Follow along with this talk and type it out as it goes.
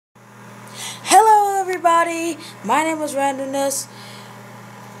everybody, my name is Randomness.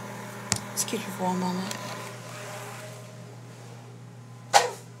 Excuse me for one moment.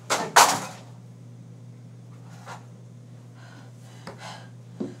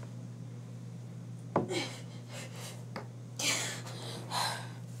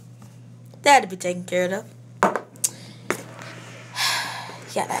 That had to be taken care of.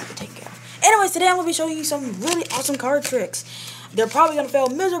 Yeah, that had to be taken care of. Anyways, today I'm going to be showing you some really awesome card tricks. They're probably going to fail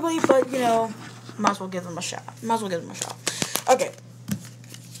miserably, but, you know, might as well give them a shot. Okay.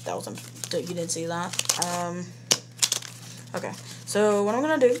 That was, you didn't see that. Okay. So, what I'm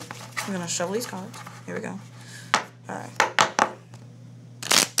going to do, I'm going to shuffle these cards. Here we go. Alright.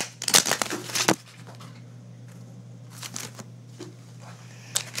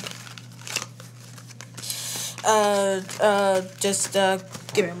 Just,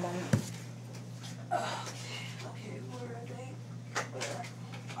 give me a moment. Okay,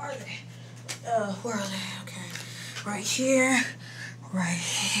 where are they? Okay. Right here,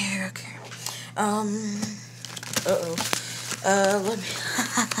 okay. Let me,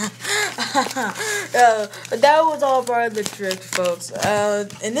 that was all part of the trick, folks.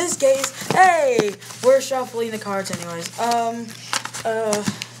 In this case, hey, we're shuffling the cards anyways.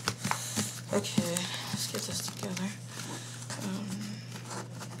 Okay, let's get this together.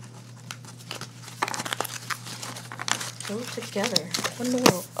 Go together. What in the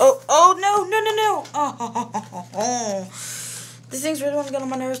world? Oh, no. Oh. These things really want to get on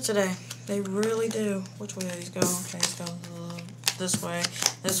my nerves today. They really do. Which way do these go? Okay, let's go this way,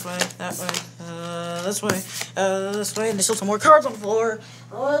 that way, this way, and there's still some more cards on the floor.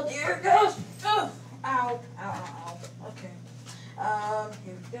 Oh, dear gosh. Oh, ow. Okay.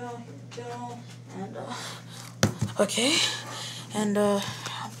 Here we go, and, okay, and, I'm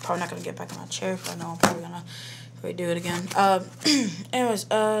probably not gonna get back in my chair, because I know I'm probably gonna redo it again. Anyways,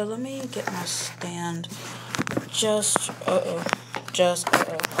 let me get my stand. Just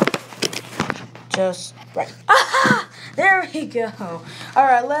right. Aha! There we go.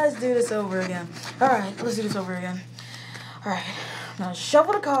 Alright, let's do this over again. Alright, I'm gonna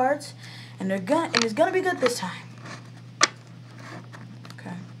shuffle the cards, and it's gonna be good this time.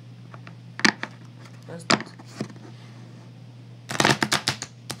 Okay. Let's do this.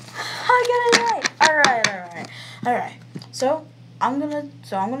 I got it right. Alright. So I'm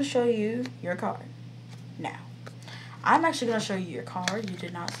gonna show you your card. Now, I'm actually gonna show you your card. You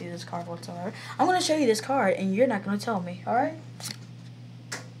did not see this card whatsoever. I'm gonna show you this card, and you're not gonna tell me. Alright?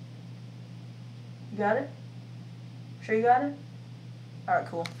 You got it? Sure you got it? Alright,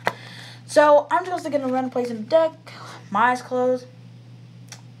 cool. So I'm just gonna run place in the deck. My eyes closed.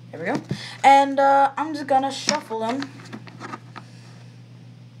 There we go. And I'm just gonna shuffle them.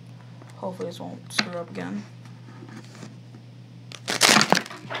 Hopefully this won't screw up again.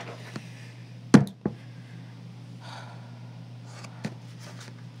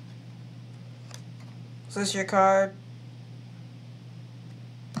 Is this your card?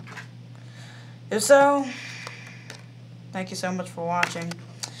 If so, thank you so much for watching.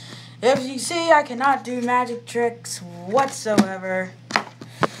 If you see, I cannot do magic tricks whatsoever.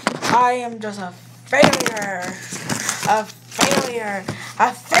 I am just a failure.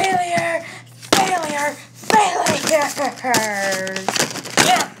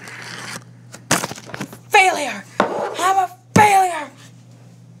 Yeah. Failure. I'm a failure.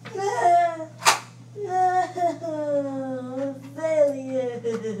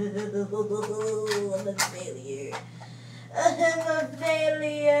 I'm a failure.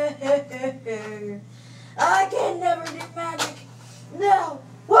 I can never do magic. No.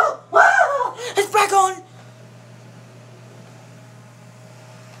 Whoa. It's back on.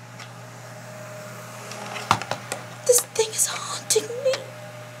 This thing is haunting me.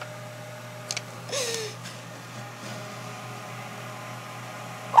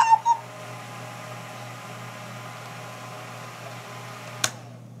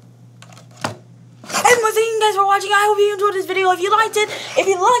 Thank you guys for watching. I hope you enjoyed this video. If you liked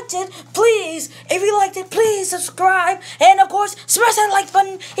it, please subscribe. And of course, smash that like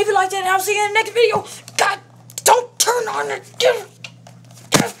button if you liked it. And I'll see you in the next video. God, don't turn on it.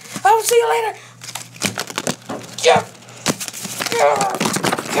 I'll see you later.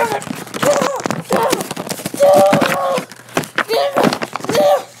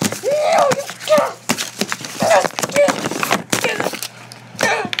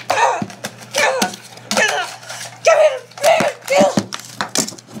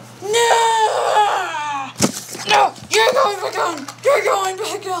 No, you're going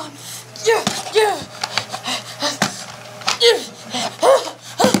back on. Yeah.